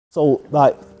So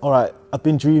like, all right, I've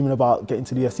been dreaming about getting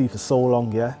to the UFC for so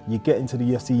long, yeah? You get into the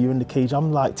UFC, you're in the cage,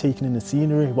 I'm like taking in the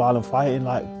scenery while I'm fighting.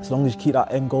 Like, as long as you keep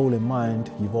that end goal in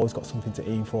mind, you've always got something to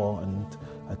aim for and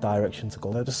a direction to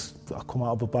go. I come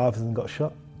out of a bath and got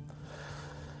shot.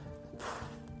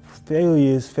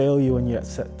 Failure is failure when you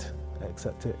accept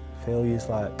it. Failure is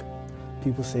like,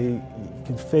 people say you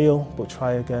can fail, but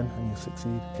try again and you'll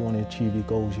succeed. If you want to achieve your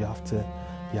goals, you have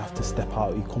to step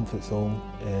out of your comfort zone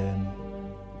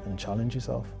and challenge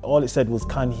yourself. All it said was,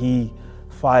 can he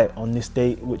fight on this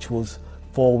date, which was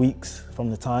 4 weeks from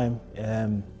the time.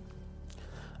 And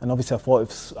obviously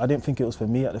I didn't think it was for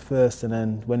me at the first, and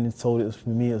then when they told it was for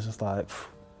me, it was just like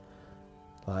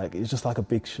it was just like a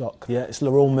big shock. Yeah, it's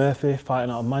Lerone Murphy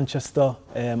fighting out of Manchester.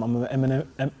 I'm an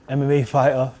MMA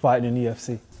fighter fighting in the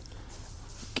UFC.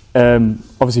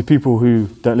 Obviously people who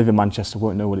don't live in Manchester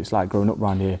won't know what it's like growing up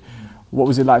around here. What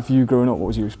was it like for you growing up? What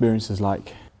was your experiences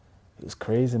like? It was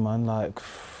crazy, man. Like,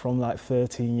 from like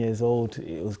 13 years old,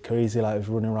 it was crazy. Like, I was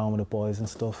running around with the boys and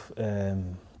stuff,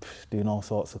 doing all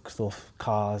sorts of stuff,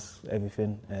 cars,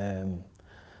 everything,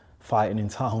 fighting in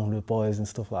town with the boys and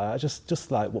stuff like that. Just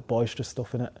like what boisterous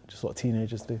stuff, innit? Just what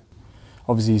teenagers do.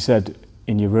 Obviously you said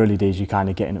in your early days you're kind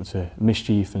of getting up to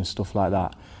mischief and stuff like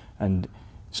that, and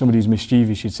somebody who's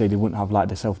mischievous, you'd say they wouldn't have like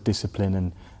the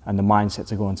self-discipline and the mindset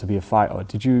to go on to be a fighter.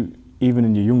 Did you, even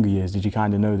in your younger years, did you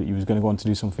kind of know that you was going to go on to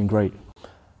do something great?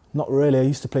 Not really. I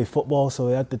used to play football, so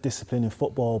I had the discipline in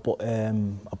football, but I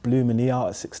blew my knee out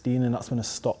at 16, and that's when I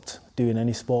stopped doing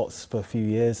any sports for a few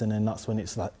years, and then that's when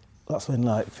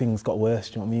things got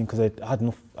worse, do you know what I mean? Because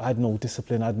I had no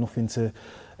discipline, I had nothing to,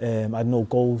 I had no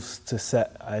goals to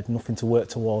set, I had nothing to work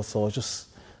towards, so I was just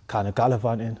kind of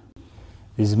gallivanting.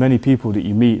 There's many people that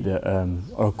you meet that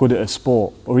are good at a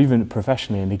sport or even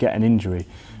professionally, and they get an injury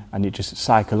and it just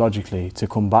psychologically, to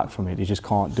come back from it, they just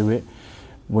can't do it.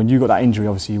 When you got that injury,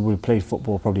 obviously you would have played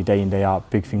football probably day in, day out,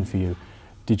 big thing for you.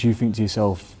 Did you think to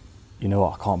yourself, you know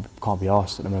what, I can't be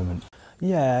arsed at the moment?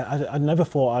 Yeah, I never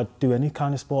thought I'd do any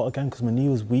kind of sport again because my knee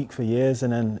was weak for years,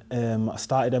 and then I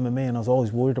started MMA and I was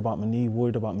always worried about my knee,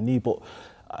 but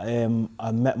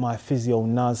I met my physio,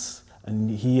 Niamh,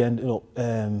 and he ended up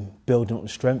building up the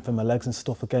strength in my legs and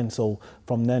stuff again, so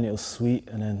from then it was sweet,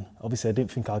 and then obviously I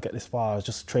didn't think I'd get this far, I was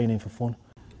just training for fun.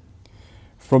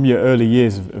 From your early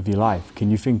years of your life, can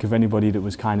you think of anybody that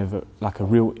was kind of like a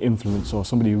real influence, or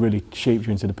somebody who really shaped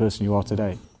you into the person you are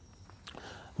today?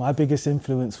 My biggest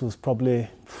influence was probably,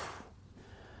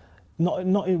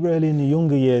 not really in the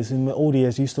younger years. In my older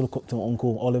years, I used to look up to my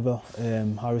uncle Oliver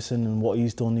Harrison and what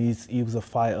he's done. He was a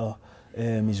fighter.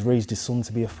 He's raised his son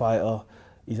to be a fighter.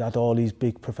 He's had all these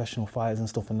big professional fighters and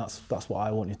stuff, and that's what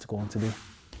I wanted to go on to do.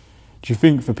 Do you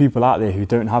think for people out there who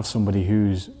don't have somebody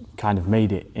who's kind of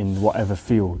made it in whatever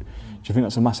field, do you think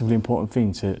that's a massively important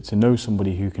thing, to know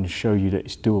somebody who can show you that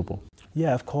it's doable?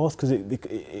 Yeah, of course,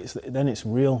 because then it's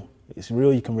real. It's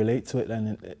real, you can relate to it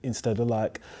then, instead of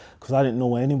like, because I didn't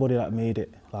know anybody that made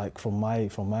it, like from my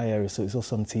area, so it's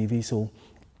just on TV, so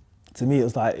to me it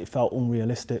was like, it felt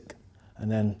unrealistic,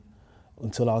 and then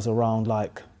until I was around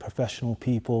like professional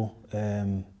people,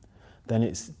 then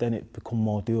it become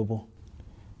more doable.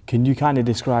 Can you kind of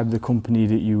describe the company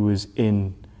that you was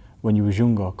in when you was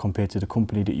younger compared to the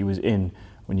company that you was in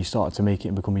when you started to make it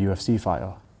and become a UFC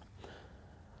fighter?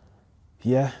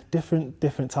 Yeah,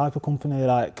 different type of company.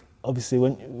 Like, obviously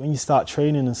when you start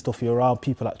training and stuff, you're around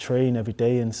people that train every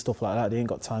day and stuff like that. They ain't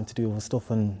got time to do other stuff,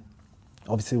 and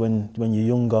obviously when you're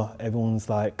younger, everyone's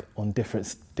like on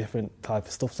different type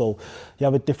of stuff, so you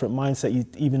have a different mindset.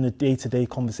 Even the day-to-day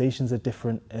conversations are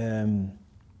different.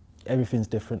 Everything's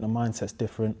different, the mindset's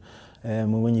different.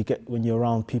 And when you're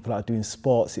around people that are doing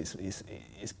sports,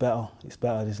 it's better.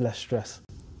 There's less stress.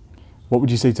 What would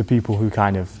you say to people who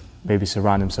kind of maybe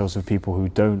surround themselves with people who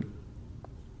don't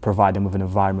provide them with an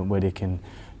environment where they can,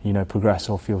 you know, progress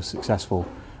or feel successful?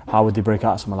 How would they break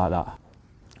out of something like that?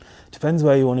 Depends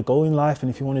where you want to go in life, and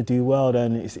if you want to do well,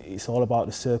 then it's all about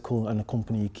the circle and the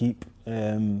company you keep.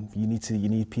 You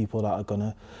need people that are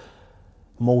gonna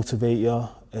motivate you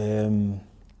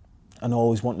and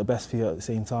always want the best for you at the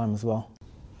same time as well.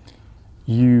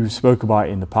 You spoke about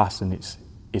it in the past, and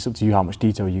it's up to you how much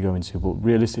detail you go into, but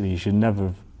realistically you should never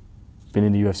have been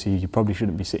in the UFC. You probably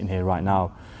shouldn't be sitting here right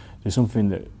now. There's something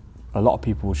that a lot of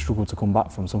people would struggle to come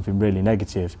back from, something really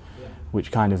negative,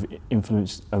 which kind of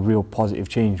influenced a real positive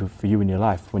change for you in your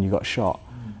life when you got shot.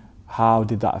 How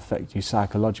did that affect you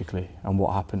psychologically, and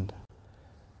what happened?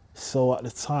 So at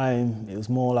the time, it was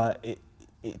more like,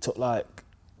 it took like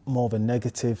more of a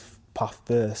negative path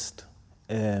first.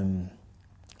 And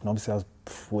obviously I was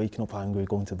waking up angry,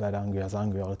 going to bed angry, I was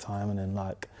angry all the time, and then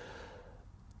like,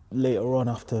 later on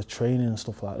after training and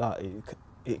stuff like that,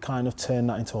 it kind of turned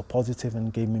that into a positive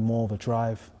and gave me more of a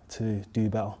drive to do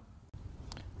better.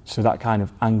 So that kind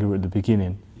of anger at the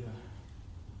beginning,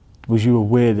 was you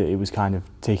aware that it was kind of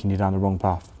taking you down the wrong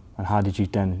path? And how did you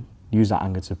then use that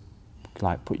anger to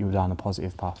like put you down a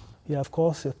positive path? Yeah, of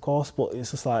course, but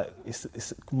it's just like,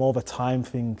 it's more of a time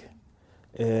thing.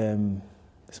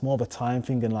 It's more of a time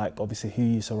thing, and like obviously who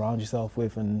you surround yourself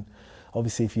with, and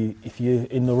obviously if you're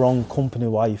in the wrong company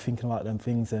while you're thinking about them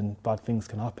things, then bad things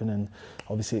can happen, and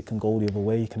obviously it can go the other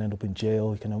way. You can end up in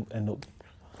jail, you can end up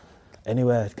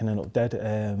anywhere, you can end up dead.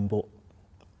 But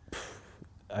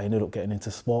I ended up getting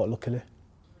into sport, luckily.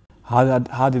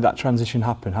 How did that transition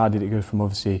happen? How did it go from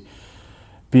obviously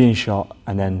being shot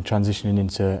and then transitioning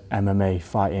into MMA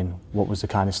fighting? What was the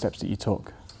kind of steps that you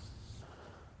took?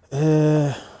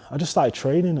 I just started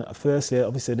training at first. Yeah,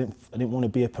 obviously I didn't want to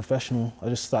be a professional. I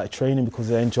just started training because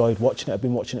I enjoyed watching it. I've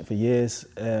been watching it for years.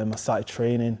 I started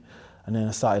training, and then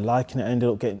I started liking it. I ended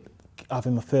up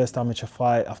having my first amateur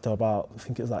fight after about, I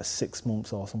think it was like 6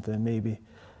 months or something, maybe.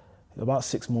 About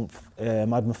 6 months, I had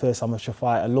my first amateur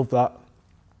fight. I loved that.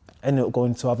 Ended up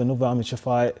going to have another amateur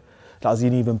fight. That was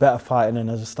an even better fight, and then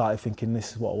I just started thinking,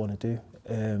 this is what I want to do.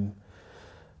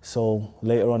 So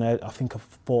later on, I think I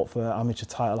fought for an amateur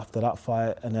title after that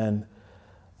fight, and then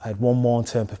I had one more and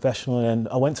turned professional. And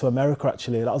I went to America,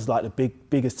 actually. That was like the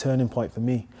biggest turning point for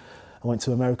me. I went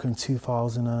to America in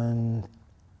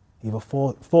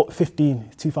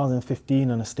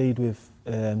 2015, and I stayed with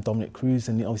Dominic Cruz,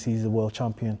 and obviously he's a world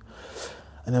champion.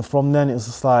 And then from then, it was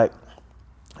just like,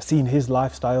 seeing his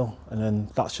lifestyle, and then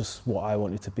that's just what I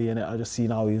wanted to be in it. I just seen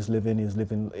how he was living.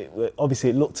 Obviously,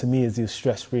 it looked to me as he was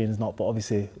stress-free, and it's not. But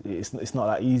obviously, it's not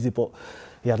that easy. But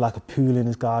he had like a pool in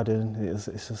his garden. It's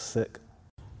just sick.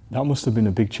 That must have been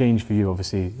a big change for you,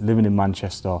 obviously, living in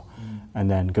Manchester,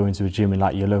 and then going to a gym in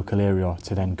like your local area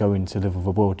to then going to live with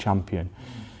a world champion.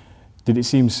 Did it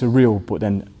seem surreal? But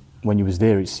then when you was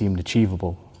there, it seemed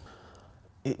achievable.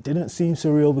 It didn't seem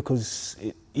surreal because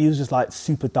he was just like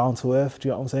super down to earth. Do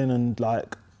you know what I'm saying?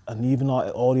 And even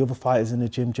like all the other fighters in the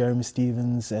gym, Jeremy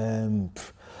Stevens, a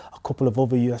couple of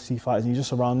other UFC fighters, and you're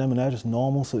just around them and they're just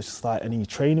normal. So it's just like, and then you're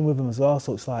training with them as well.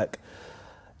 So it's like,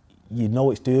 you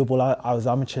know, it's doable. I was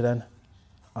amateur then,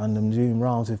 and I'm doing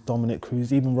rounds with Dominic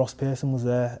Cruz. Even Ross Pearson was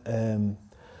there. I'm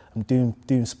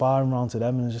doing sparring rounds with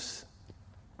them, and just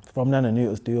from then I knew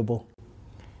it was doable.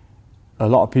 A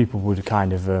lot of people would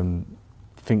kind of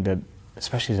think that,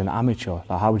 especially as an amateur,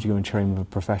 like how would you go and train with a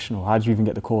professional? How did you even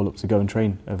get the call up to go and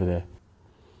train over there?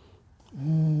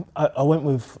 I went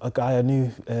with a guy I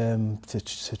knew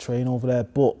to train over there,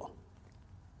 but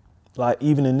like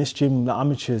even in this gym, the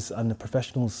amateurs and the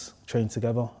professionals train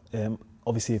together.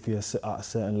 Obviously, if you're at a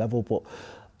certain level, but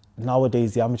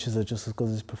nowadays the amateurs are just as good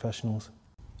as professionals.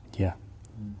 Yeah.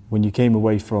 When you came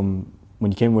away from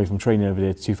training over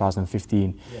there,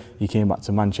 2015, you came back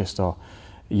to Manchester.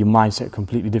 Your mindset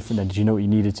completely different then. Did you know what you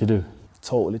needed to do?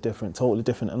 Totally different.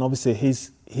 And obviously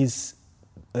his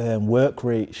work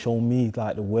rate showed me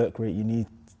like the work rate you need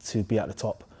to be at the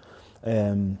top.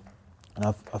 And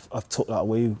I've took that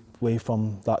away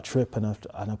from that trip, and I've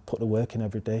put the work in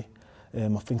every day. I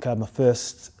think I had my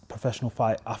first professional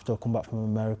fight after I come back from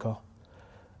America.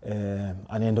 And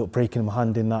I ended up breaking my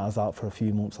hand in that. I was out for a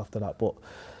few months after that, but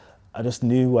I just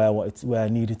knew where I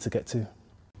needed to get to.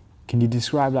 Can you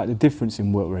describe like the difference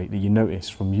in work rate that you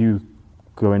noticed from you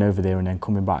going over there and then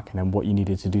coming back, and then what you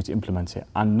needed to do to implement it?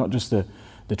 And not just the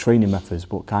training methods,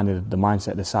 but kind of the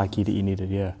mindset, the psyche that you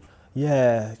needed,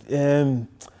 Yeah,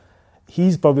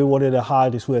 he's probably one of the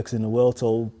hardest workers in the world,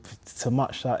 so to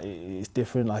match that, it's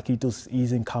different. Like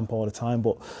he's in camp all the time,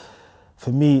 but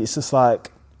for me, it's just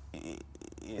like,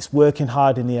 it's working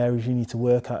hard in the areas you need to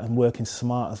work at, and working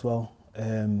smart as well,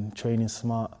 training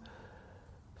smart.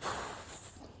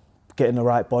 Getting the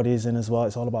right bodies in as well.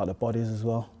 It's all about the bodies as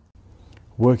well.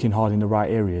 Working hard in the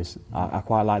right areas. I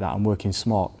quite like that, and working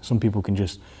smart. Some people can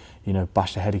just,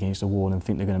 bash their head against the wall and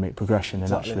think they're going to make progression,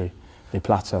 and actually they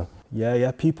plateau.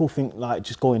 Yeah. People think like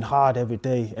just going hard every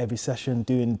day, every session,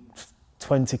 doing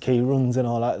 20k runs and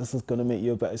all that. This is going to make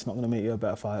you it's not going to make you a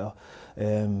better fighter.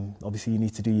 Obviously, you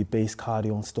need to do your base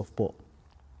cardio and stuff, but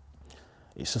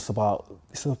it's just about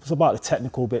the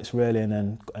technical bits really,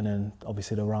 and then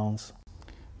obviously the rounds.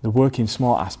 The working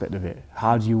smart aspect of it,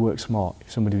 how do you work smart?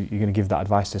 If you're going to give that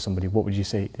advice to somebody, what would you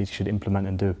say they should implement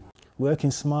and do?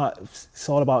 Working smart, it's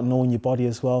all about knowing your body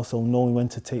as well, so knowing when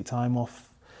to take time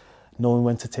off, knowing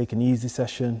when to take an easy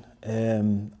session,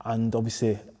 and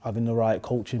obviously having the right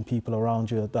coaching people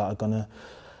around you that are going to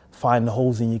find the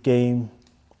holes in your game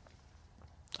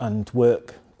and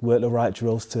work the right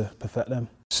drills to perfect them.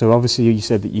 So obviously you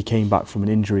said that you came back from an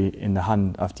injury in the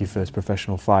hand after your first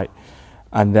professional fight,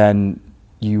 and then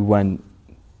you went,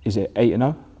 is it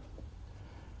 8-0?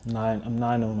 I'm 9-0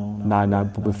 now.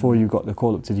 9-0, but before you got the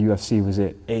call up to the UFC, was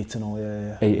it?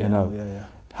 8-0, yeah. 8-0. Yeah.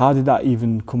 How did that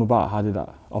even come about? How did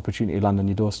that opportunity land on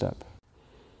your doorstep?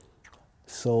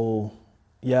 So,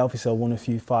 yeah, obviously I won a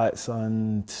few fights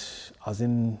and I was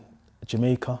in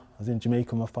Jamaica.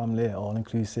 With my family, all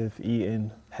inclusive,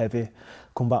 eating heavy,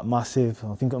 come back massive.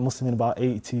 I think it must have been about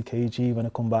 82 kg when I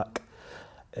come back.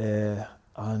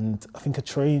 And I think I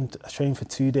trained for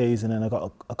 2 days, and then I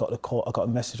got a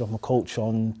message off my coach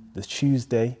on the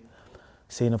Tuesday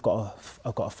saying it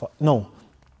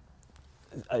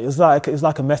was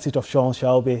like a message of Sean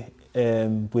Shelby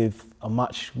with a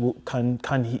match.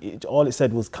 Can he? All it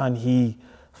said was, can he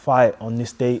fight on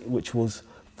this date, which was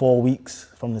 4 weeks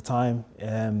from the time.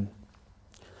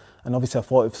 And obviously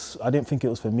I didn't think it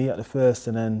was for me at the first,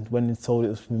 and then when they told it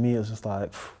was for me, it was just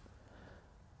like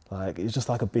it was just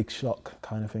like a big shock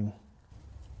kind of thing.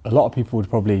 A lot of people would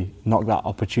probably knock that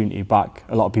opportunity back.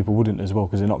 A lot of people wouldn't as well,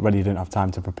 because they're not ready, don't have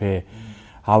time to prepare.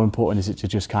 How important is it to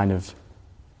just kind of,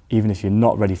 even if you're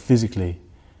not ready physically,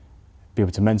 be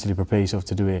able to mentally prepare yourself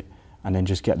to do it and then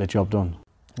just get the job done?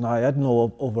 No, I had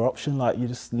no other option. Like, you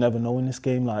just never know in this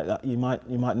game. Like that, you might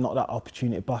knock that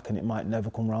opportunity back and it might never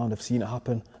come around. I've seen it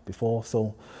happen before,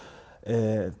 so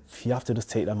you have to just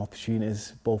take them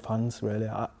opportunities, both hands, really.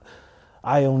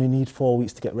 I only need 4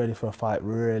 weeks to get ready for a fight,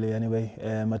 really, anyway.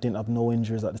 I didn't have no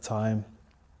injuries at the time.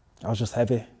 I was just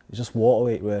heavy. It's just water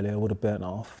weight, really. I would have burnt it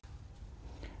off.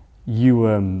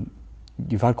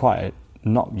 You've had quite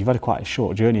a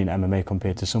short journey in MMA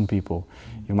compared to some people.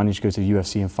 You managed to go to the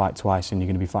UFC and fight twice, and you're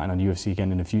going to be fighting on the UFC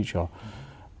again in the future.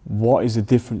 What is the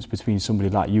difference between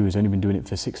somebody like you who's only been doing it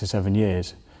for 6 or 7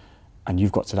 years and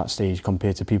you've got to that stage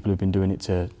compared to people who've been doing it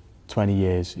to 20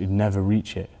 years who'd never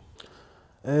reach it?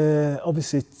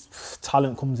 Obviously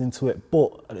talent comes into it,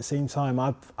 but at the same time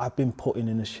I've been putting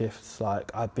in the shifts.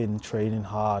 Like, I've been training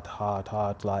hard.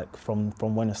 Like from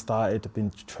when I started, I've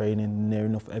been training near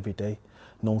enough every day,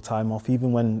 no time off.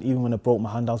 Even when I broke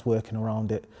my hand, I was working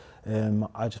around it.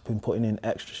 I just been putting in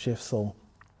extra shifts. So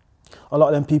a lot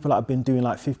of them people that have been doing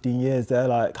like 15 years, they're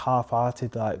like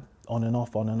half-hearted, like on and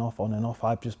off.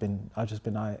 I've just been at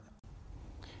it.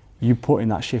 You put in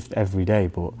that shift every day,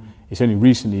 but it's only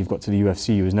recently you've got to the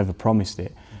UFC. You was never promised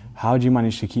it. How do you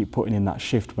manage to keep putting in that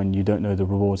shift when you don't know the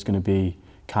reward's going to be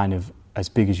kind of as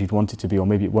big as you'd want it to be, or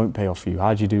maybe it won't pay off for you?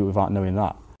 How do you do it without knowing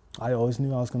that? I always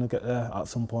knew I was going to get there at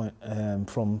some point,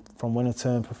 from when I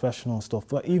turned professional and stuff.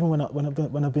 But even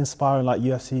when I've been sparring like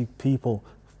UFC people,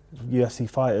 UFC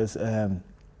fighters,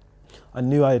 I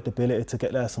knew I had the ability to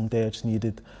get there someday. I just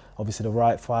needed, obviously, the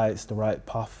right fights, the right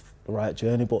path, the right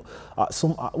journey. But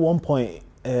at one point,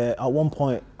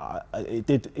 I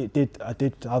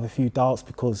did have a few doubts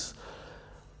because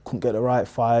I couldn't get the right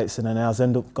fights, and then I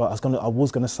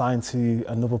was gonna sign to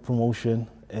another promotion,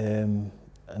 and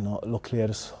luckily I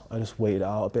just waited it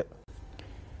out a bit.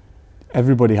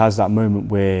 Everybody has that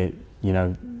moment where, you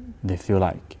know, they feel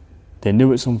like they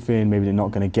knew it's something, maybe they're not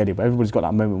going to get it, but everybody's got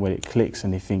that moment where it clicks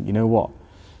and they think, you know what,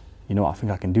 I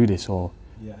think I can do this, or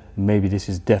maybe this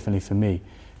is definitely for me.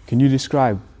 Can you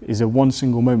describe, is there one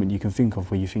single moment you can think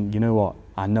of where you think, you know what,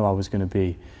 I know I was going to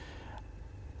be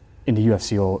in the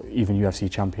UFC or even UFC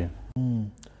champion?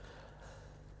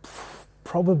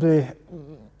 Probably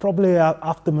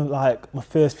after my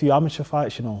first few amateur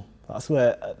fights, you know. That's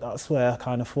where I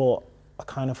kind of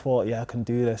thought, yeah, I can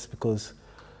do this, because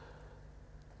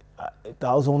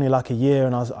that was only like a year,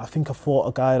 and I think I fought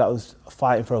a guy that was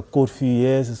fighting for a good few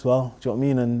years as well. Do you know what I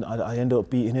mean? And I ended up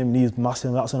beating him. He was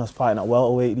massive. That's when I was fighting at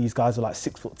welterweight. These guys are like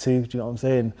 6'2". Do you know what I'm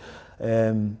saying?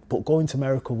 But going to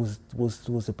America was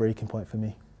the breaking point for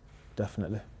me,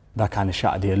 definitely. That kind of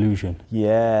shattered the illusion.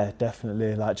 Yeah,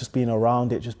 definitely. Like, just being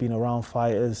around it, just being around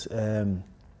fighters,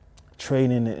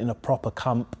 training in a proper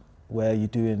camp where you're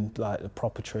doing like the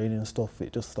proper training and stuff.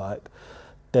 It just like,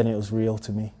 then it was real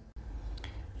to me.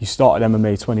 You started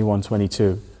MMA 21,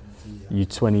 22. You're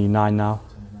 29 now.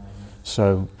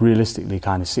 So realistically,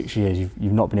 kind of 6 years,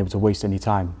 you've not been able to waste any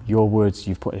time. Your words,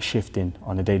 you've put a shift in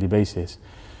on a daily basis.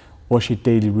 What's your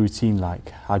daily routine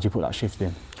like? How do you put that shift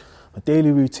in? My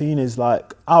daily routine is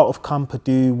like, out of camp I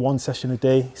do 1 session a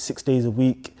day, 6 days a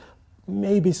week.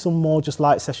 Maybe some more just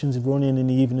light sessions of running in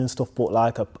the evening and stuff, but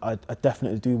like I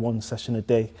definitely do 1 session a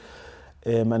day.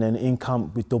 And then in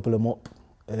camp we double them up.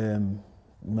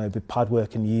 Maybe pad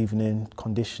work in the evening,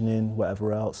 conditioning,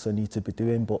 whatever else I need to be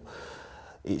doing. But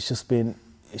it's just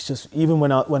even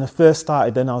when I first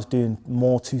started, then I was doing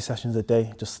more 2 sessions a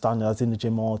day, just standing. I was in the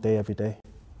gym all day, every day.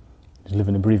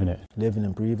 Living and breathing it? Living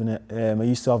and breathing it. I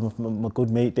used to have my good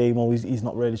mate Damo, he's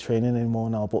not really training anymore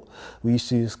now, but we used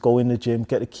to just go in the gym,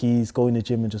 get the keys, go in the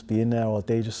gym and just be in there all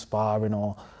day, just sparring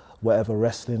or whatever,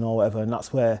 wrestling or whatever, and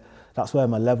that's where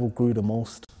my level grew the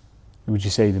most. Would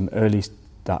you say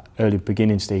that early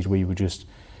beginning stage where you were just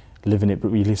living it, but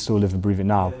you still live and breathe it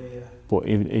now? Yeah. But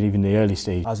even the early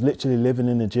stage? I was literally living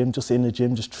in the gym,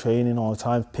 just training all the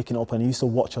time, picking up, and I used to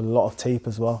watch a lot of tape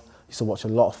as well. I used to watch a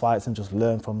lot of fights and just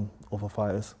learn from other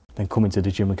fighters. Then come into the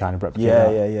gym and kind of replicate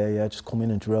that? Yeah, just come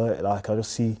in and drill it. Like I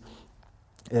just see,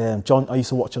 I used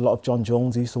to watch a lot of John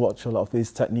Jones, I used to watch a lot of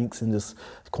his techniques and just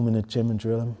come in the gym and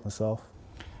drill them myself.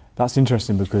 That's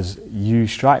interesting because you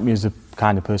strike me as the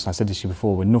kind of person, I said this to you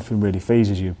before, where nothing really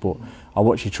phases you, but I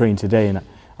watched you train today and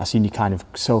I seen you kind of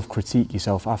self-critique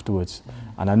yourself afterwards.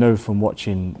 And I know from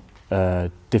watching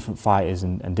different fighters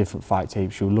and different fight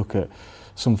tapes, you'll look at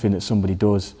something that somebody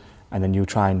does and then you'll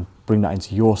try and bring that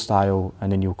into your style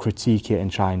and then you'll critique it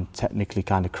and try and technically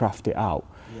kind of craft it out.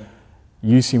 Yeah.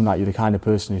 You seem like you're the kind of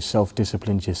person who's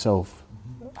self-disciplined yourself.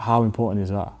 How important is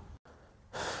that?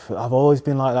 I've always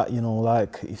been like that, you know,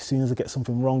 like as soon as I get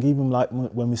something wrong, even like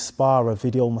when we spar, I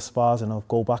video my spars and I'll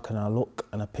go back and I look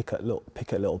and I pick at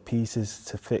little pieces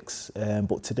to fix.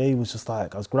 But today was just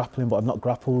like, I was grappling, but I've not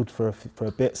grappled for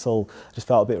a bit, so I just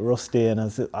felt a bit rusty and I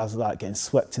was like getting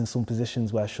swept in some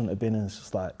positions where I shouldn't have been, and it's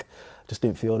just like, just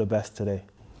didn't feel the best today.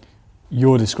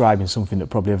 You're describing something that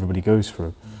probably everybody goes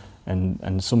through.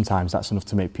 And sometimes that's enough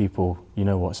to make people, you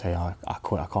know what, say, I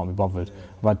can't be bothered. Yeah.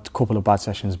 I've had a couple of bad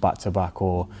sessions back to back,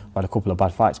 or I've had a couple of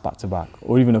bad fights back to back,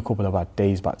 or even a couple of bad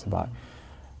days back to back.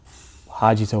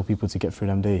 How do you tell people to get through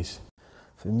them days?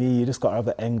 For me, you just got to have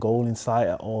an end goal in sight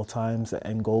at all times, an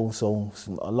end goal. So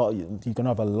you're going to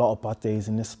have a lot of bad days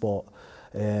in this sport.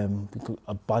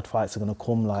 Bad fights are going to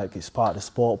come, like it's part of the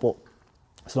sport, but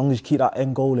as long as you keep that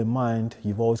end goal in mind,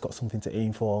 you've always got something to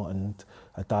aim for and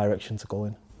a direction to go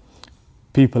in.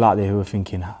 People out there who are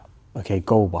thinking, okay,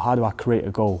 goal, but how do I create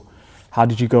a goal? How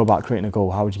did you go about creating a goal?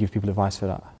 How would you give people advice for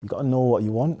that? You've got to know what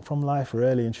you want from life,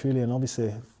 really and truly, and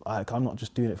obviously, like, I'm not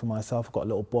just doing it for myself. I've got a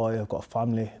little boy, I've got a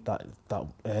family that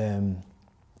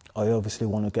I obviously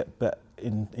want to get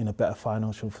in a better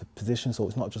financial position, so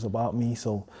it's not just about me.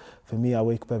 So for me, I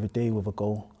wake up every day with a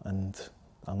goal and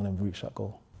I'm going to reach that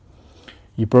goal.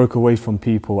 You broke away from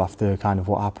people after kind of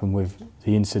what happened with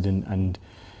the incident and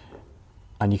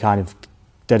you kind of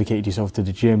dedicated yourself to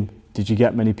the gym. Did you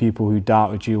get many people who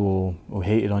doubted you or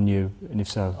hated on you, and if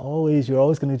so? You're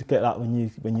always going to get that when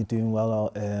you're doing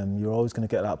well. You're always going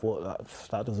to get that, but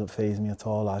that doesn't faze me at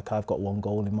all. Like, I've got one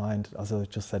goal in mind, as I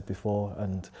just said before,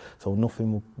 and so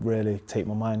nothing will really take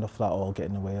my mind off that or get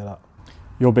in the way of that.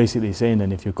 You're basically saying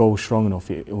then, if your goal's strong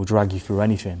enough, it will drag you through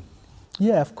anything.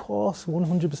 Yeah, of course,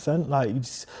 100%. Like, you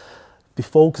just be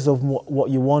focused on what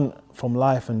you want from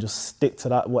life and just stick to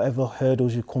that. Whatever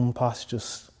hurdles you come past,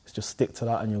 just stick to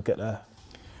that and you'll get there.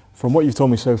 From what you've told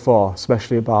me so far,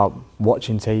 especially about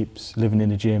watching tapes, living in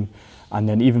the gym, and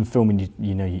then even filming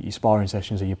your sparring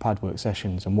sessions or your pad work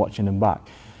sessions and watching them back,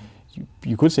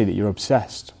 you could say that you're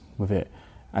obsessed with it.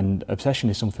 And obsession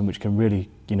is something which can really,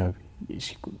 you're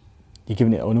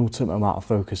giving it an ultimate amount of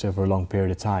focus over a long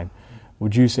period of time.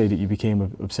 Would you say that you became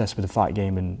obsessed with the fight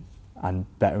game and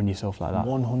bettering yourself like that?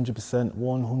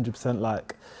 100%.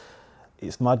 Like,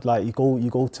 it's mad. Like, you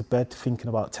go to bed thinking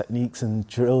about techniques and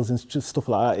drills and just stuff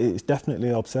like that. It's definitely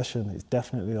an obsession. It's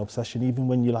definitely an obsession. Even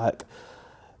when you're like,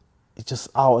 it's just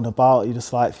out and about, you're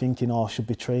just like thinking, oh, I should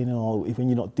be training, or when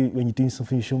you're doing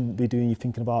something you shouldn't be doing, you're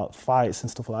thinking about fights and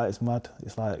stuff like that. It's mad.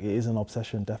 It's like, it is an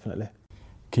obsession, definitely.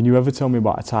 Can you ever tell me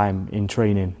about a time in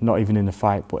training, not even in the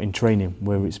fight, but in training,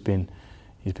 where it's been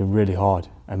really hard,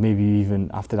 and maybe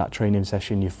even after that training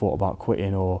session you thought about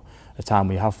quitting, or a time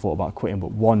where you have thought about quitting,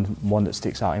 but one that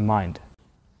sticks out in mind?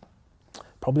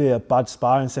 Probably a bad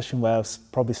sparring session where I've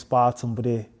probably sparred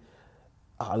somebody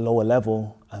at a lower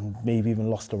level and maybe even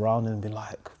lost a round and been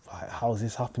like, how's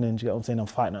this happening? Do you get what I'm saying? I'm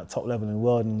fighting at the top level in the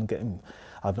world and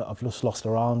I've just lost a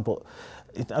round, but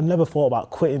I've never thought about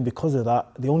quitting because of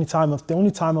that. The only time I've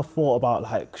thought about,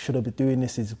 like, should I be doing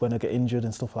this, is when I get injured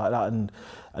and stuff like that, and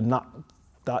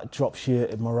that drops your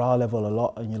morale level a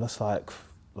lot, and you're just like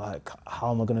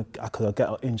how am I gonna? Because I get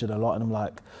injured a lot, and I'm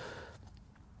like,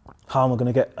 how am I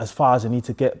gonna get as far as I need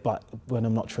to get back when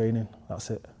I'm not training? That's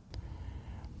it.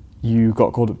 You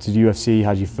got called up to the UFC,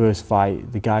 had your first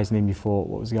fight. The guy's name you fought,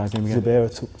 what was the guy's name again? Zubaira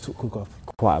Tukhugov.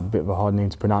 Quite a bit of a hard name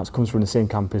to pronounce. Comes from the same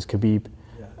camp as Khabib.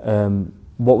 Yeah.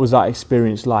 What was that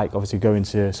experience like? Obviously going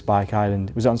to Spike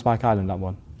Island. Was it on Spike Island, that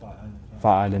one?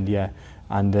 Fight Island, yeah.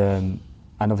 And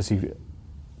obviously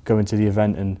going to the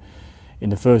event, and in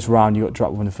the first round you got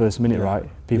dropped within the first minute, yeah.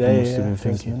 right? People must have been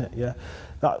thinking. Minute, yeah.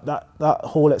 That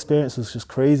whole experience was just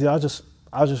crazy. I was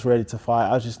just ready to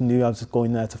fight. I just knew I was just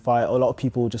going there to fight. A lot of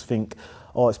people just think,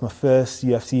 oh, it's my first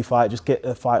UFC fight, just get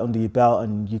a fight under your belt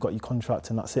and you got your contract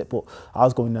and that's it. But I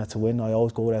was going there to win. I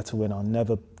always go there to win. I'll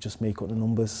never just make up the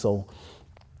numbers. So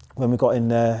when we got in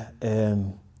there,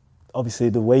 obviously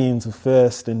the weigh-ins were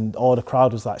first and all the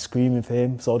crowd was like screaming for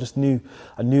him. So I knew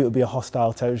it would be a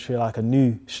hostile territory. Like I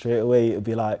knew straight away it would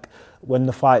be like, when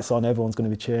the fight's on, everyone's going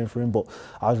to be cheering for him. But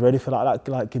I was ready for that.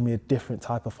 Like give me a different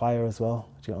type of fire as well.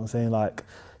 Do you know what I'm saying? Like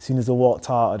as soon as I walked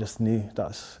out, I just knew it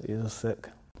was sick.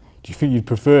 Do you think you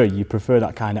prefer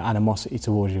that kind of animosity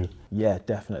towards you? Yeah,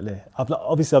 definitely. I've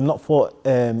not fought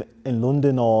in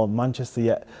London or Manchester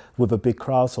yet with a big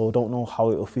crowd, so I don't know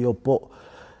how it'll feel. But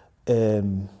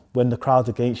when the crowd's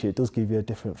against you, it does give you a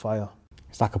different fire.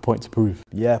 It's like a point to prove.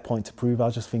 Yeah, point to prove. I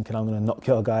was just thinking I'm going to knock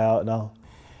your guy out now.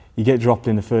 You get dropped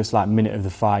in the first minute of the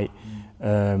fight.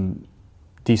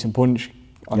 Decent punch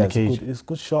on the cage. It's a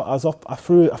good shot. I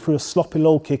threw a sloppy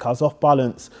low kick. I was off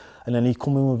balance. And then he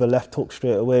come in with a left hook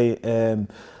straight away. I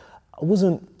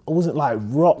wasn't like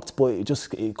rocked, but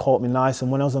it caught me nice.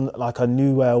 And when I was on, I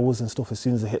knew where I was and stuff as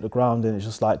soon as I hit the ground, and it's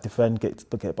just like defend,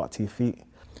 get back to your feet.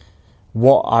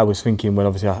 What I was thinking when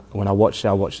I watched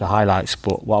the highlights,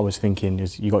 but what I was thinking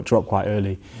is you got dropped quite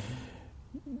early.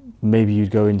 Maybe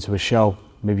you'd go into a shell,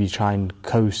 maybe you try and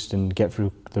coast and get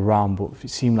through the round, but it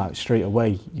seemed like straight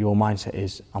away your mindset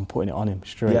is I'm putting it on him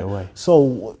straight away.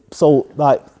 So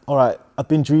like, all right, I've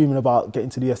been dreaming about getting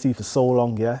to the UFC for so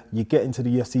long, yeah? You get into the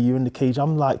UFC, you're in the cage,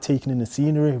 I'm like taking in the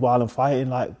scenery while I'm fighting,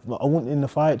 like I wasn't in the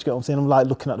fight, do you get what I'm saying? I'm like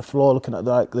looking at the floor, looking at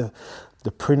like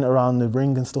the print around the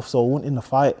ring and stuff, so I wasn't in the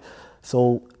fight.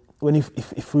 So when he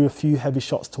threw a few heavy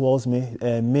shots towards me,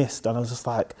 missed, and I was just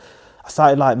like, I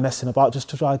started like messing about just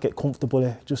to try to get comfortable,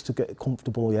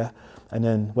 yeah? And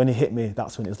then when he hit me,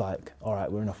 that's when it was like, all right,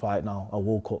 we're in a fight now. I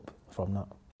woke up from that.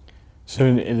 So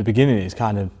in the beginning, it's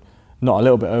kind of not a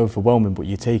little bit overwhelming, but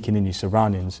you're taking in your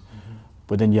surroundings,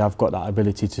 but then you have got that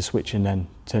ability to switch and then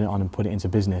turn it on and put it into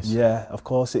business. Yeah, of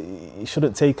course. It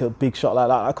shouldn't take a big shot like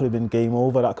that. That could have been game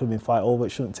over, that could have been fight over. It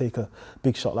shouldn't take a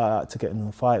big shot like that to get in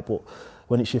the fight. But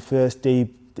when it's your first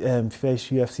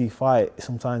UFC fight,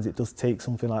 sometimes it does take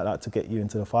something like that to get you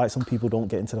into the fight. Some people don't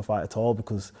get into the fight at all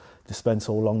because they spend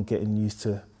so long getting used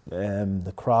to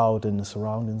the crowd and the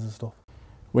surroundings and stuff.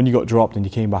 When you got dropped and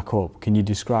you came back up, can you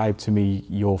describe to me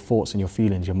your thoughts and your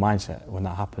feelings, your mindset when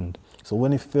that happened? So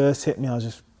when it first hit me,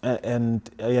 and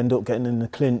I ended up getting in the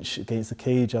clinch against the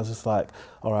cage. I was just like,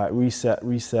 all right, reset.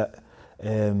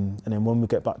 And then when we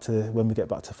get back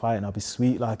to fighting, I'll be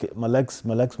sweet. Like my legs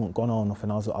weren't gone or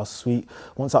nothing. I was sweet.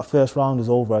 Once that first round was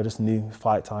over, I just knew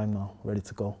fight time now, ready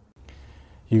to go.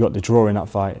 You got the draw in that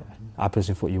fight. I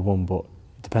personally thought you won, but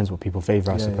it depends what people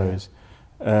favour, I suppose.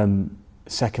 Yeah.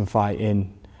 Second fight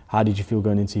in, how did you feel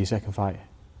going into your second fight?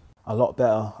 A lot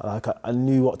better. Like I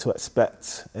knew what to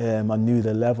expect. I knew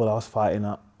the level I was fighting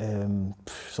at.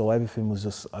 So everything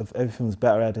was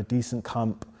better. I had a decent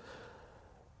camp.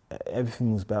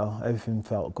 Everything was better. Everything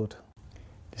felt good.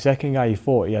 The second guy you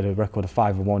fought, he had a record of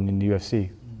 5-1 in the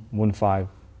UFC. Won 5,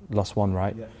 lost 1,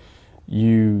 right? Yeah.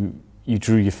 You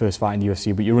drew your first fight in the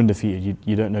UFC, but you're undefeated.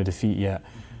 You don't know defeat yet.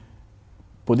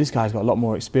 But this guy's got a lot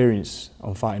more experience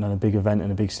on fighting on a big event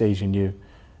and a big stage than you.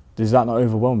 Does that not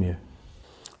overwhelm you?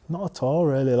 Not at all,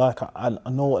 really. Like I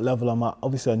know what level I'm at.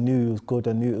 Obviously, I knew it was good.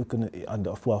 I knew it was gonna. I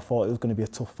thought it was gonna be a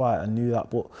tough fight. I knew that,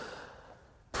 but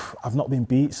I've not been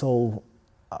beat, so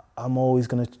I'm always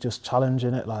gonna just challenge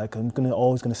in it. Like I'm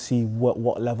always gonna see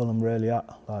what level I'm really at.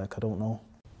 Like I don't know.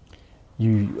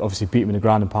 You obviously beat him in the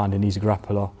ground and pound, and he's a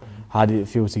grappler. How did it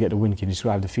feel to get the win? Can you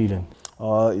describe the feeling?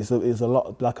 It's a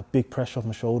lot, like a big pressure off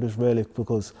my shoulders, really,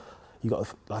 because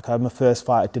I had my first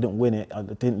fight, I didn't win it, I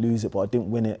didn't lose it, but I didn't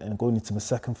win it. And going into my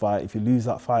second fight, if you lose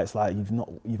that fight, it's like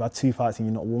you've had 2 fights and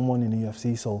you've not won one in the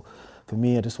UFC. So for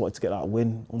me, I just wanted to get that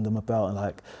win under my belt, and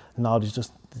like now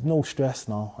there's no stress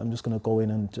now. I'm just gonna go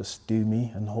in and just do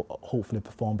me and hopefully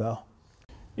perform better.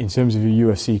 In terms of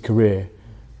your UFC career,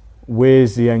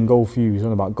 where's the end goal for you? It's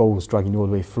not about goals dragging you all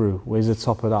the way through. Where's the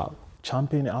top of that?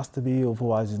 Champion, it has to be,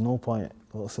 otherwise there's no point.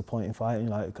 What's the point in fighting?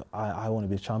 Like I want to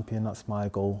be a champion, that's my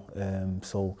goal.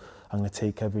 So I'm going to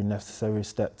take every necessary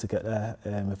step to get there.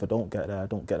 If I don't get there, I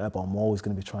don't get there, but I'm always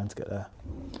going to be trying to get there.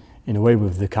 In a way,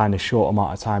 with the kind of short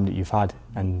amount of time that you've had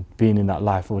and being in that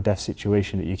life or death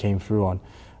situation that you came through on,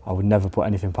 I would never put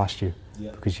anything past you,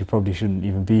 because you probably shouldn't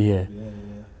even be here.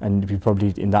 And you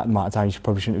probably, in that amount of time, you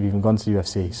probably shouldn't have even gone to the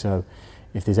UFC. So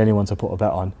if there's anyone to put a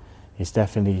bet on, it's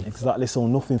definitely... Exactly, so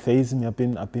nothing phases me. I've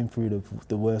been through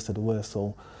the worst of the worst,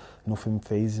 so nothing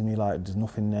phases me. Like there's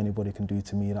nothing anybody can do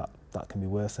to me that can be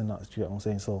worse than that. Do you get what I'm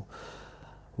saying? So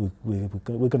we're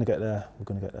going to get there. We're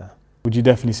going to get there. Would you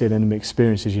definitely say then the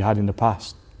experiences you had in the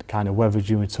past kind of weathered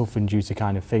you and toughened you to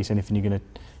kind of face anything you're going to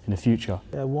in the future?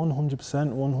 Yeah, 100%,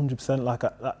 100%. Like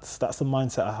that's the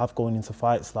mindset I have going into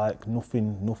fights. Like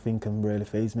nothing can really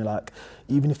faze me. Like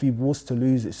even if he was to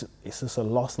lose, it's just a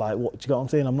loss. Like what? Do you get what I'm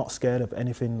saying? I'm not scared of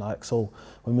anything. Like so,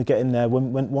 when we get in there,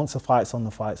 once the fight's on,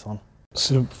 the fight's on.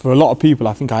 So for a lot of people,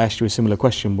 I think I asked you a similar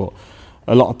question, but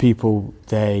a lot of people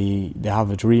they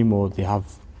have a dream or they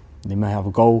may have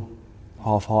a goal,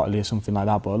 half-heartedly or something like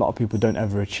that. But a lot of people don't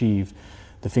ever achieve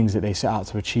the things that they set out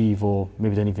to achieve, or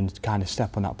maybe don't even kind of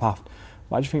step on that path.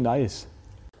 Why do you think that is?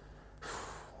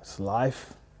 It's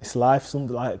life. It's life.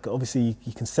 Something like obviously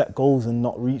you can set goals and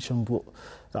not reach them, but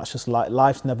that's just like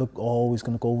life's never always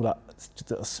going to go that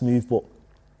smooth. But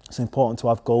it's important to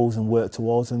have goals and work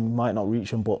towards them. You might not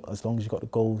reach them, but as long as you've got the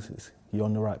goals, you're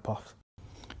on the right path.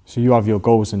 So you have your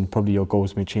goals, and probably your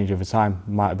goals may change over time.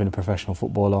 You might have been a professional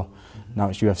footballer, now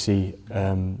it's UFC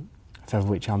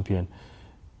featherweight champion.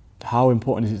 How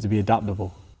important is it to be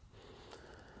adaptable?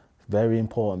 Very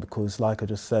important, because like I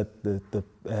just said, the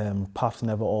path's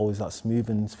never always that smooth,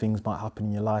 and things might happen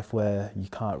in your life where you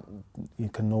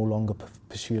can no longer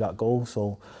pursue that goal.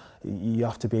 So you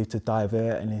have to be able to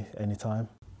divert any time.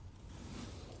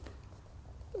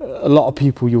 A lot of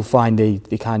people you'll find they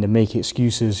kind of make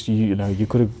excuses. You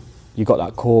got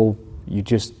that call.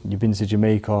 You've been to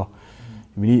Jamaica.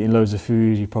 You've been eating loads of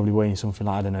food. You're probably weighing something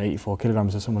like, I don't know, 84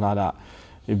 kilograms or something like that.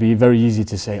 It'd be very easy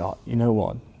to say, oh, you know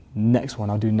what, next one,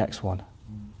 I'll do next one.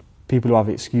 People who have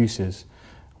excuses,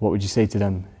 what would you say to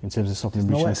them in terms of stopping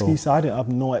them reaching their goal? No excuse. I didn't have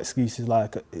no excuses.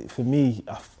 Like for me,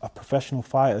 a professional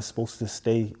fighter is supposed to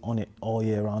stay on it all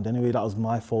year round. Anyway, that was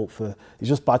my fault. It's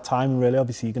just bad timing, really.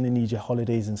 Obviously, you're going to need your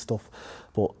holidays and stuff,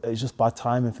 but it's just bad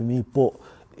timing for me. But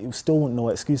it still wasn't no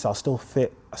excuse. I was still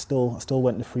fit. I still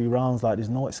went the 3 rounds. Like there's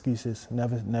no excuses.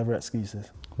 Never excuses.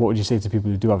 What would you say to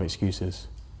people who do have excuses?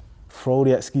 Throw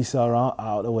the excuses out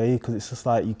of the way, because it's just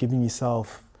like you're giving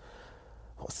yourself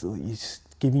an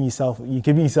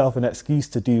excuse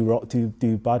to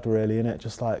do bad, really, innit?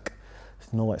 Just like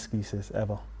there's no excuses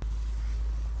ever.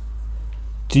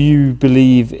 Do you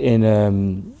believe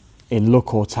in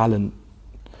luck or talent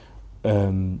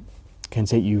can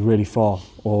take you really far,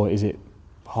 or is it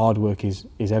hard work is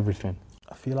everything?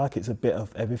 I feel like it's a bit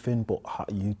of everything, but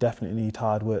you definitely need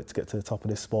hard work to get to the top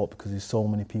of this sport, because there's so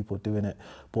many people doing it.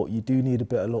 But you do need a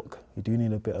bit of luck. You do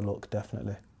need a bit of luck,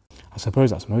 definitely. I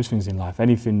suppose that's most things in life.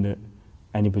 Anything that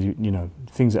anybody,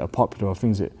 things that are popular or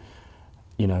things that,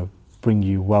 bring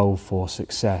you wealth or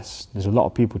success. There's a lot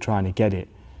of people trying to get it.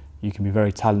 You can be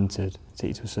very talented, take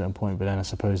you to a certain point, but then I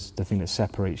suppose the thing that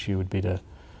separates you would be the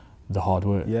hard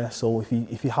work. Yeah, so if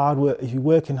you're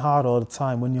working hard all the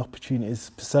time, when the opportunities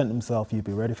present themselves, you'll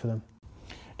be ready for them.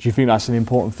 Do you think that's an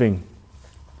important thing?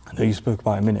 I know you spoke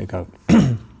about it a minute ago.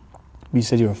 You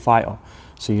said you're a fighter,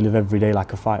 so you live every day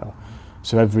like a fighter.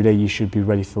 So every day you should be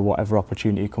ready for whatever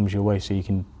opportunity comes your way, so you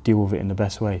can deal with it in the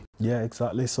best way. Yeah,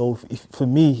 exactly. So for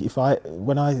me, if I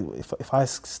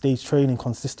stay training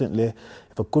consistently,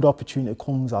 if a good opportunity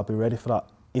comes, I'll be ready for that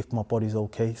if my body's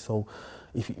okay. So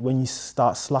when you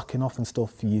start slacking off and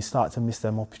stuff, you start to miss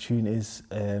them opportunities,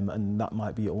 and that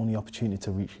might be your only opportunity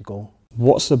to reach your goal.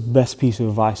 What's the best piece of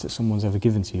advice that someone's ever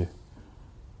given to you?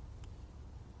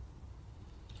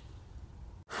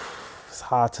 It's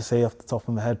hard to say off the top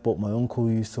of my head, but my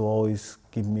uncle used to always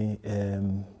give me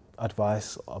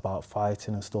advice about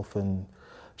fighting and stuff, and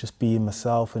just being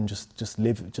myself, and just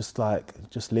live it.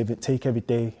 Take every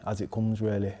day as it comes,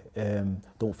 really.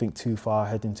 Don't think too far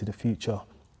ahead into the future,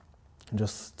 and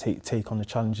just take on the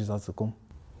challenges as they come.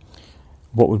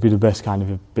 What would be the best kind of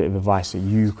a bit of advice that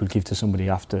you could give to somebody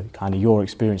after kind of your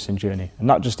experience and journey, and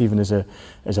not just even as a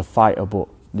fighter, but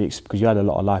because you had a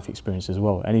lot of life experience as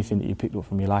well? Anything that you picked up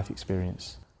from your life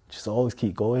experience? Just always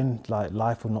keep going. Like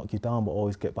life will knock you down, but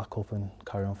always get back up and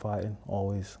carry on fighting.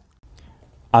 Always.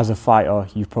 As a fighter,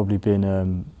 you've probably been,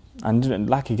 and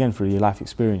like again through your life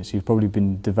experience, you've probably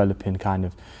been developing kind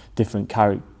of different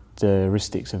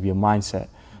characteristics of your mindset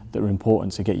that are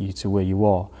important to get you to where you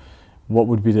are. What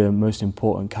would be the most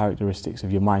important characteristics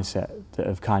of your mindset that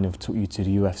have kind of took you to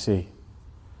the UFC?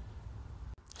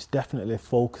 It's definitely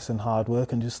focus and hard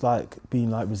work, and just like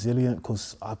being like resilient,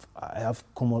 because I have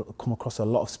come across a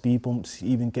lot of speed bumps.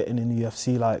 Even getting in the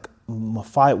UFC, like my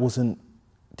fight wasn't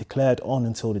declared on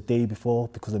until the day before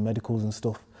because of medicals and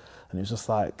stuff, and it's just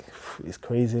like, it's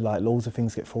crazy. Like loads of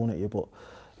things get thrown at you, but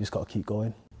you just got to keep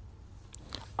going.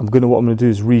 What I'm going to do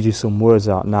is read you some words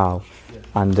out now,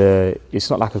 and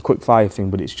it's not like a quick fire thing,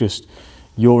 but it's just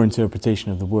your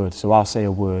interpretation of the word. So I'll say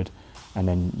a word, and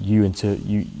then you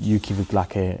give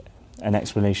like an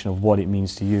explanation of what it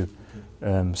means to you.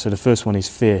 So the first one is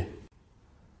fear.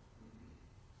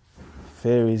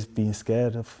 Fear is being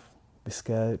scared of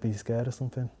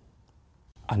something.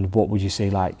 And what would you say,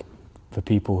 like, for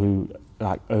people who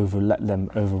like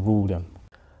overrule them?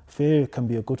 Fear can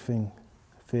be a good thing.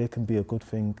 Fear can be a good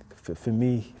thing. For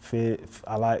me, fear.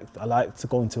 I like to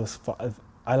go into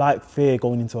I like fear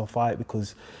going into a fight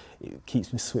because it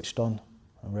keeps me switched on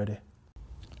and ready.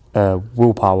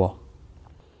 Willpower.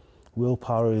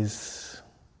 Willpower is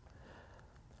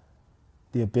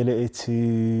the ability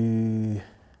to.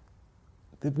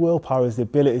 Willpower is the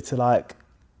ability to like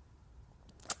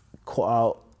cut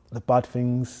out the bad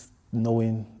things,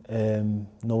 knowing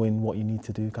what you need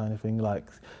to do, kind of thing. Like,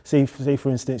 say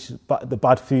for instance, the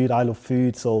bad food. I love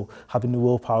food, so having the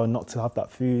willpower not to have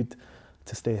that food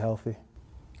to stay healthy.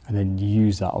 And then you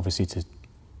use that obviously to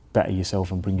better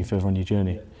yourself and bring you further on your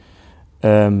journey.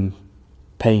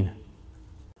 Pain.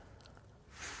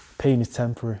 Pain is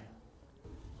temporary.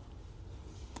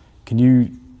 Can you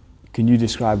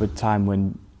describe a time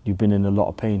when you've been in a lot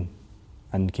of pain?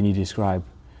 And can you describe,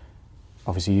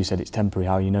 obviously you said it's temporary,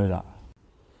 how you know that?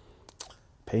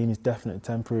 Pain is definitely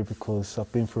temporary because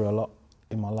I've been through a lot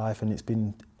in my life, and it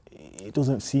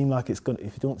doesn't seem like it's gonna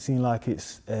end,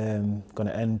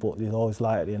 but there's always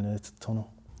light at the end of the tunnel.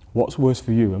 What's worse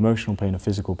for you, emotional pain or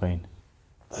physical pain?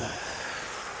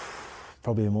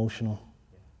 Probably emotional.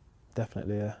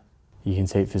 Definitely, yeah. You can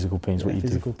take physical pain, is what you do.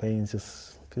 Physical pain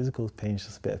is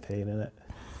just a bit of pain, isn't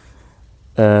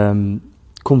it?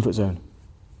 Comfort zone.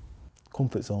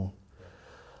 Comfort zone.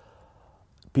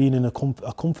 Being in a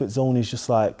comfort zone is just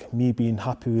like me being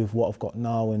happy with what I've got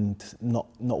now and not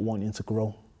wanting to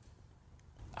grow.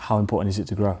 How important is it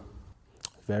to grow?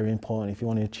 Very important. If you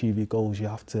want to achieve your goals, you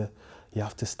have to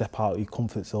step out of your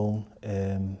comfort zone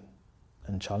and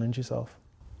challenge yourself.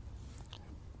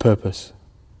 Purpose.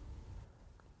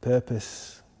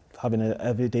 Purpose. Having an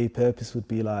everyday purpose would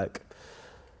be like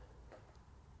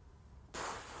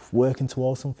working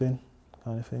towards something,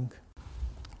 kind of thing.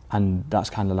 And that's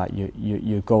kind of like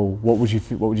your goal. What would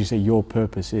you say your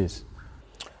purpose is?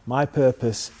 My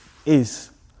purpose is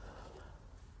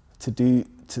to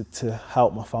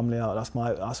help my family out.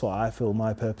 That's what I feel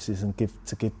my purpose is, and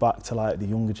to give back to like the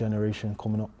younger generation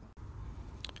coming up.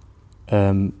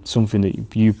 Something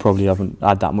that you probably haven't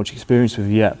had that much experience with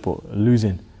yet, but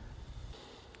losing.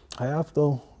 I have,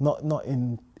 though, not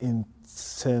in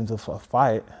terms of a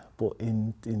fight, but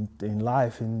in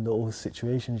life, in those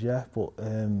situations, yeah. But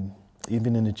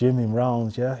even in the gym, in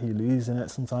rounds, yeah, you lose in it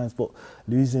sometimes. But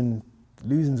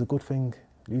losing's a good thing.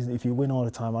 If you win all the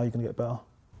time, how are you going to get better?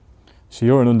 So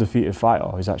you're an undefeated fighter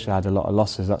who's actually had a lot of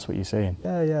losses. That's what you're saying.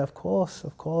 Yeah, of course.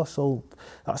 So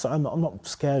I'm not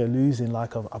scared of losing.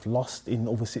 Like I've lost in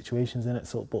other situations in it.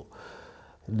 So, but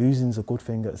losing's a good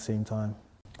thing at the same time.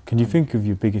 Can you think of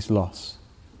your biggest loss?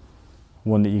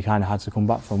 One that you kind of had to come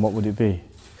back from. What would it be?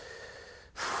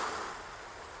 I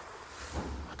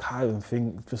can't even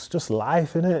think. Just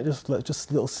life, innit? Just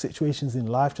little situations in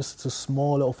life. Just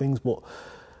small little things, but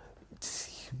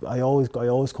I always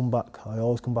come back. I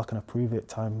always come back and I prove it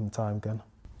time and time again.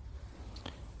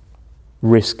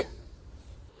 Risk.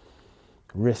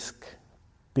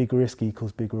 Big risk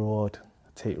equals big reward.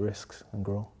 Take risks and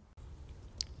grow.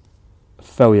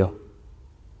 Failure.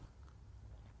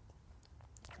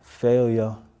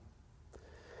 Failure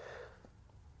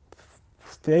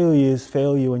is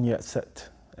failure when you accept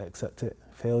it.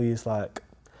 Failure is like,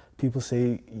 people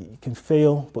say you can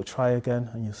fail, but try again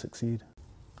and you'll succeed.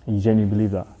 And you genuinely believe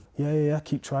that? Yeah,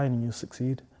 keep trying and you'll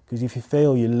succeed. Because if you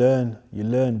fail, you learn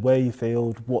where you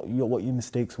failed, what your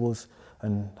mistakes was,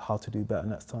 and how to do better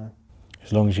next time.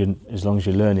 As long as you're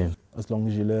learning. As long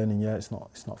as you're learning, yeah, it's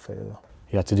not failure.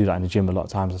 You had to do that in the gym a lot of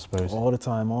times, I suppose. All the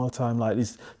time. Like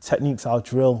these techniques I'll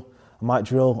drill. I might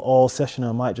drill all session,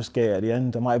 I might just get it at the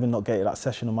end. I might even not get it that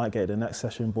session, I might get it the next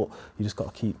session, but you just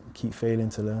got to keep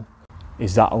failing to learn.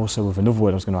 Is that also with another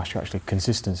word I was going to ask you, actually,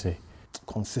 consistency?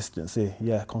 Consistency,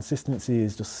 yeah. Consistency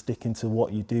is just sticking to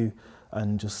what you do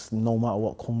and just no matter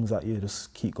what comes at you,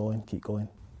 just keep going.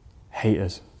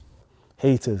 Haters.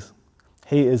 Haters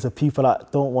are people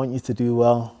that don't want you to do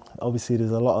well. Obviously, there's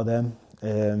a lot of them.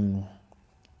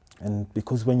 And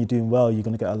because when you're doing well, you're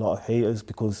going to get a lot of haters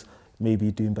because maybe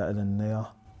you're doing better than they are.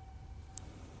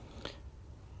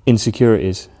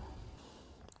 Insecurities.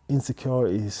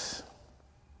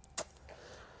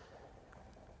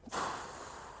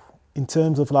 In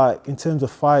terms of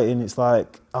fighting, it's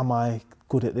like, am I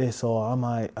good at this, or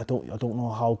I don't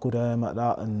know how good I am at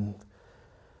that, and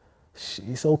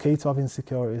it's okay to have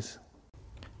insecurities.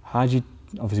 How do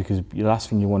obviously, because the last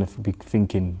thing you want to be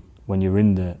thinking when you're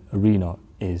in the arena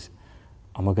is,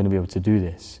 am I going to be able to do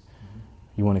this?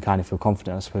 You want to kind of feel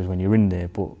confident, I suppose, when you're in there,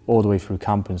 but all the way through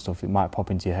camp and stuff, it might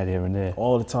pop into your head here and there.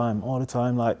 All the time.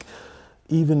 Like,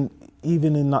 even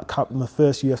in that camp, my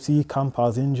first UFC camp, I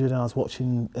was injured and I was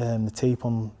watching the tape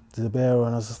on Zabero,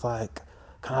 and I was just like,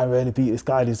 can I really beat this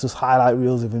guy? There's just highlight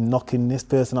reels of him knocking this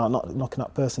person out, knocking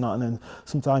that person out, and then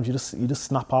sometimes you just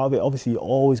snap out of it. Obviously, you're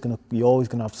always gonna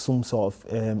have some sort of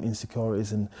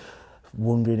insecurities and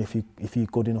wondering if you're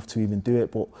good enough to even do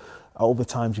it. But at other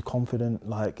times you're confident.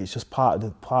 Like, it's just part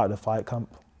of the fight camp.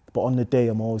 But on the day,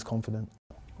 I'm always confident.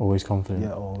 Always confident.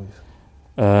 Yeah, always.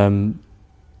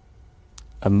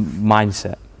 A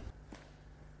mindset.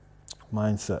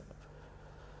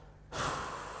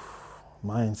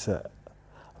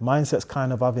 Mindset's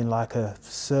kind of having like a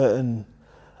certain,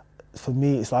 for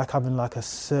me, it's like having like a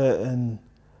certain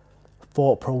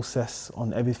thought process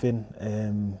on everything,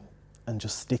 and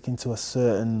just sticking to a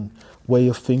certain way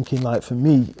of thinking. Like for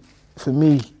me,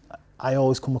 I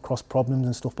always come across problems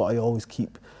and stuff, but I always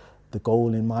keep the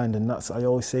goal in mind, and I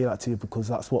always say that to you because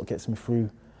that's what gets me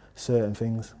through certain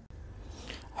things.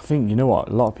 I think, you know what,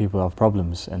 a lot of people have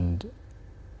problems, and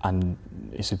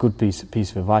it's a good piece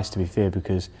of advice, to be fair,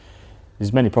 because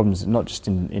there's many problems, not just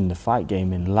in the fight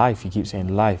game, in life. You keep saying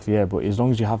life, yeah, but as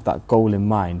long as you have that goal in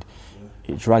mind,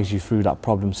 it drags you through that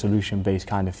problem solution based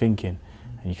kind of thinking,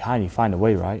 and you kind of find a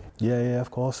way, right? Yeah, of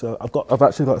course. So I've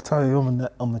actually got a tattoo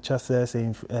on my chest there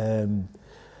saying,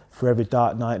 for every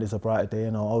dark night there's a brighter day,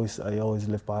 and I always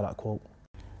live by that quote.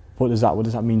 What does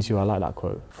that mean to you? I like that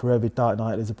quote. For every dark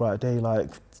night there's a brighter day.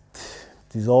 Like,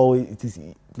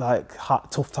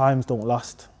 tough times don't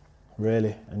last,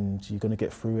 really, and you're going to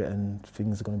get through it, and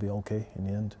things are going to be okay in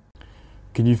the end.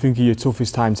 Can you think of your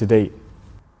toughest time to date?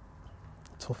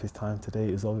 Toughest time to date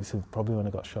is obviously probably when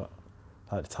I got shot.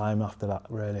 Like, the time after that,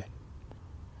 really.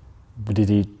 But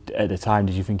at the time,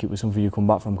 did you think it was something you come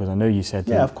back from? Because I know you said...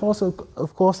 Yeah, of course I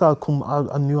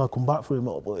knew I'd come back from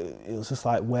it, but it was just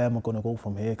like, where am I going to go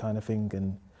from here kind of thing,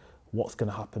 and what's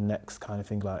going to happen next kind of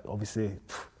thing. Like, obviously,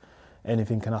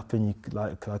 anything can happen.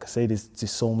 Like I say, there's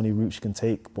just so many routes you can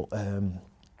take, but that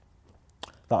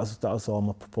was all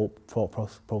my thought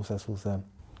process was then.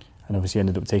 And obviously you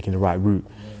ended up taking the right route.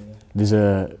 There's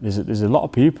a lot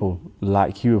of people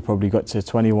like you who probably got to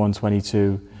 21,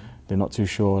 22, they're not too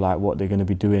sure like what they're going to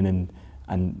be doing,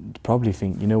 and probably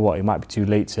think, you know what, it might be too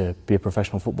late to be a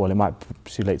professional footballer, it might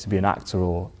be too late to be an actor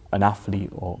or an athlete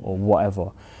or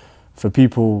whatever. For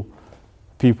people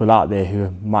out there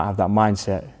who might have that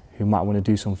mindset, who might want to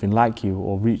do something like you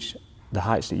or reach the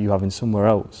heights that you have in somewhere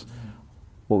else,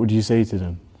 what would you say to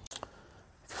them?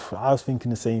 I was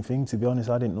thinking the same thing, to be honest.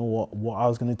 I didn't know what I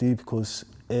was going to do, because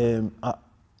I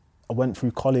went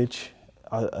through college,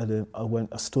 I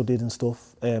studied and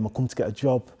stuff. I come to get a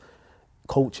job,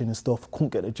 coaching and stuff. I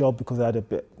couldn't get a job because I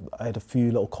had a few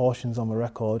little cautions on my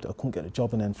record. I couldn't get a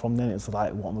job, and then from then it's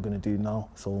like, what am I going to do now?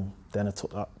 So then I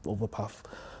took that other path.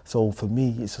 So for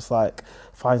me, it's just like,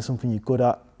 find something you're good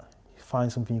at,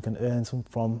 find something you can earn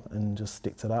something from, and just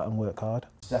stick to that and work hard.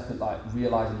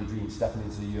 Realising your dream, stepping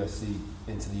into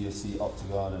the UFC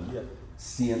octagon, and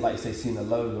seeing, like you say, seeing the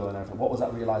logo and everything. What was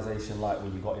that realisation like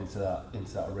when you got into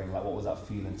that ring? Like, what was that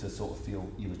feeling to sort of feel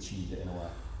you achieved it in a way?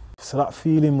 So that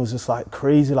feeling was just like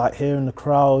crazy, like hearing the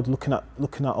crowd, looking at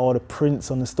all the prints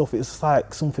on the stuff. It was just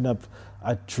like something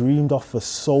I dreamed of for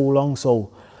so long.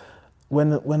 So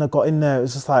when I got in there, it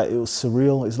was just like, it was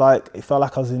surreal. It's like, it felt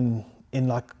like I was in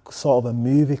like sort of a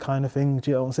movie kind of thing.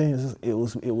 Do you know what I'm saying? It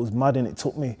was mad, and it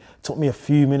took me a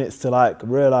few minutes to like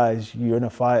realise you're in a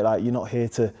fight. Like, you're not here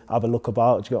to have a look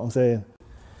about. Do you get what I'm saying?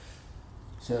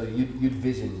 So you'd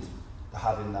visioned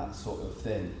having that sort of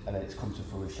thing, and then it's come to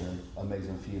fruition.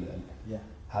 Amazing feeling. Yeah.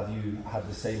 Have you had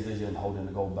the same vision holding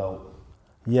the gold belt?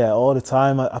 Yeah, all the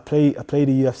time. I played a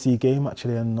UFC game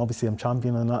actually, and obviously I'm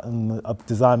champion and that, and I've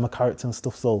designed my character and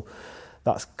stuff. So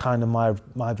that's kind of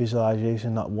my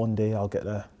visualization, that one day I'll get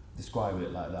there. Describe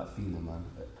it, like that feeling, man.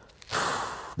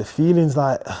 The feeling's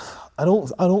like, I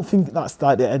don't think that's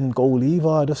like the end goal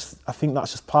either. I think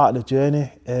that's just part of the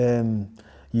journey.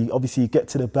 You get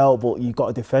to the belt, but you got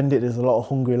to defend it. There's a lot of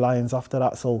hungry lions after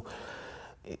that, so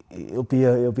it'll be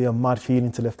a mad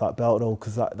feeling to lift that belt though,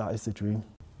 because that is the dream.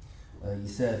 You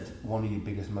said one of your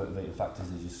biggest motivating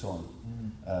factors is your son,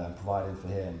 providing for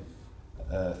him.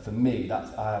 For me,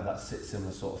 I have that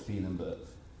similar sort of feeling, but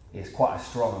it's quite a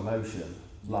strong emotion.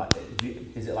 Like,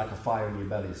 is it like a fire in your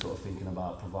belly, sort of thinking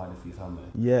about providing for your family?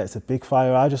 Yeah, it's a big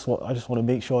fire. I just want to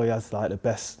make sure he has like the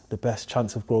best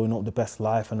chance of growing up, the best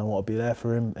life, and I want to be there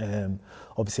for him.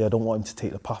 Obviously, I don't want him to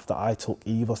take the path that I took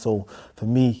either. So for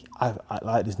me, I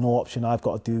like there's no option. I've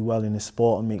got to do well in his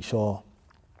sport and make sure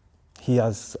he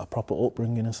has a proper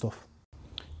upbringing and stuff.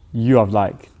 You have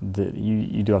like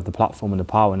you do have the platform and the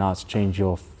power now to change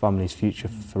your family's future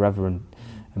forever, and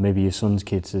maybe your son's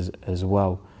kids as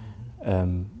well.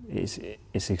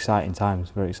 It's exciting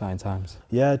times, very exciting times.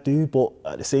 Yeah, I do, but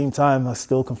at the same time, I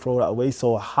still can throw that away.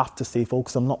 So I have to stay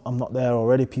focused. I'm not there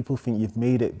already. People think you've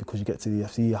made it because you get to the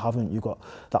UFC. You haven't.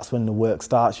 That's when the work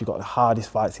starts. You got the hardest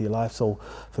fights of your life. So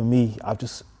for me,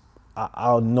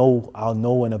 I'll know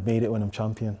when I've made it, when I'm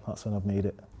champion. That's when I've made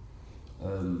it.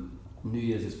 New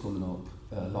Year's is coming up.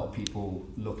 A lot of people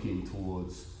looking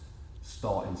towards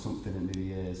starting something at New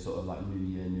Year's, sort of like New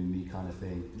Year, New Me kind of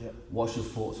thing. Yep. What's your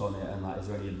thoughts on it, and like, is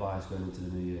there any advice going into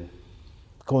the New Year?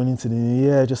 Going into the New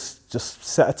Year, just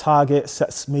set a target,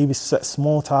 maybe set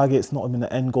small targets, not even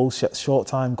the end goals, set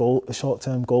short-term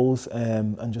goals,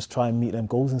 and just try and meet them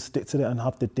goals and stick to it and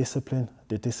have the discipline.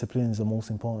 The discipline is the most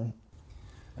important.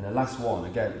 And the last one,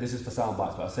 again, this is for sound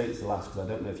bites, but I say it's the last because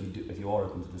I don't know if you are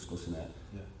open to discussing it.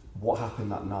 Yeah. What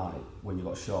happened that night when you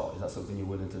got shot? Is that something you're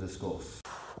willing to discuss?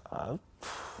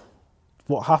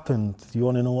 What happened? Do you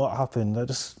want to know what happened? I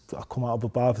come out of a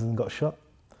bath and got shot.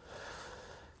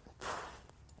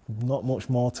 Not much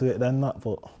more to it than that,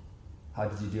 but. How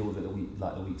did you deal with it the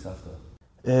weeks after?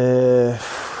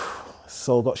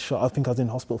 So I got shot. I think I was in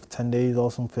hospital for 10 days or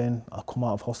something. I come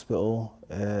out of hospital.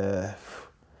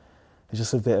 It's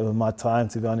just a bit of a mad time,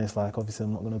 to be honest. Like, obviously,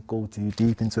 I'm not going to go too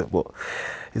deep into it, but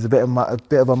it's a bit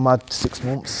of a mad 6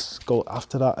 months go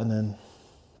after that, and then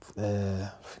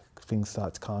things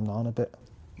start to calm down a bit.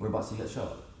 Whereabouts did you get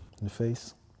shot? In the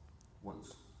face.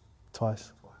 Once?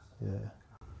 Twice. Yeah.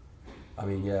 I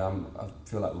mean, yeah, I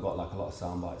feel like we've got like a lot of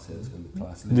sound bites here. It's going to be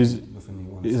class.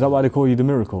 Is that why they call you the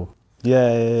Miracle?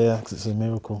 Yeah, because it's a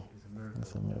miracle.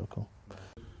 It's a miracle.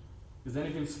 Is there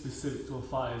anything specific to a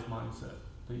fighter's mindset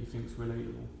that you think is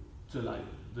relatable to like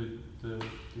the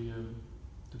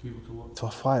people to watch? To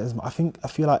a fighter's, I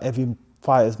feel like every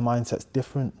fighter's mindset's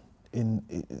different.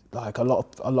 Like a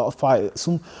lot of fighters,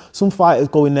 some fighters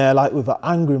go in there like with an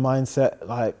angry mindset,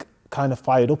 like kind of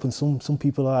fired up, and some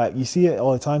people are like, you see it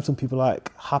all the time, some people are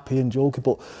like happy and joking,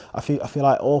 but I feel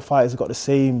like all fighters have got the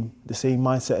same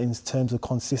mindset in terms of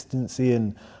consistency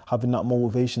and having that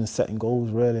motivation and setting goals.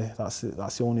 Really, that's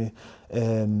the only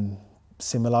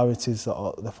similarities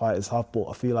that the fighters have. But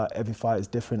I feel like every fight is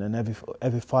different, and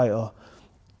every fighter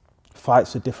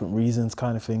fights for different reasons,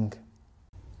 kind of thing.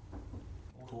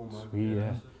 Sweet,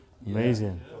 yeah.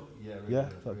 Amazing. Yeah,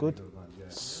 is that good?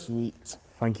 Sweet.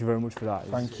 Thank you very much for that.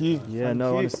 Thank you. Yeah, Thank you.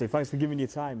 Honestly, thanks for giving your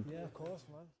time. Yeah, of course,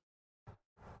 man.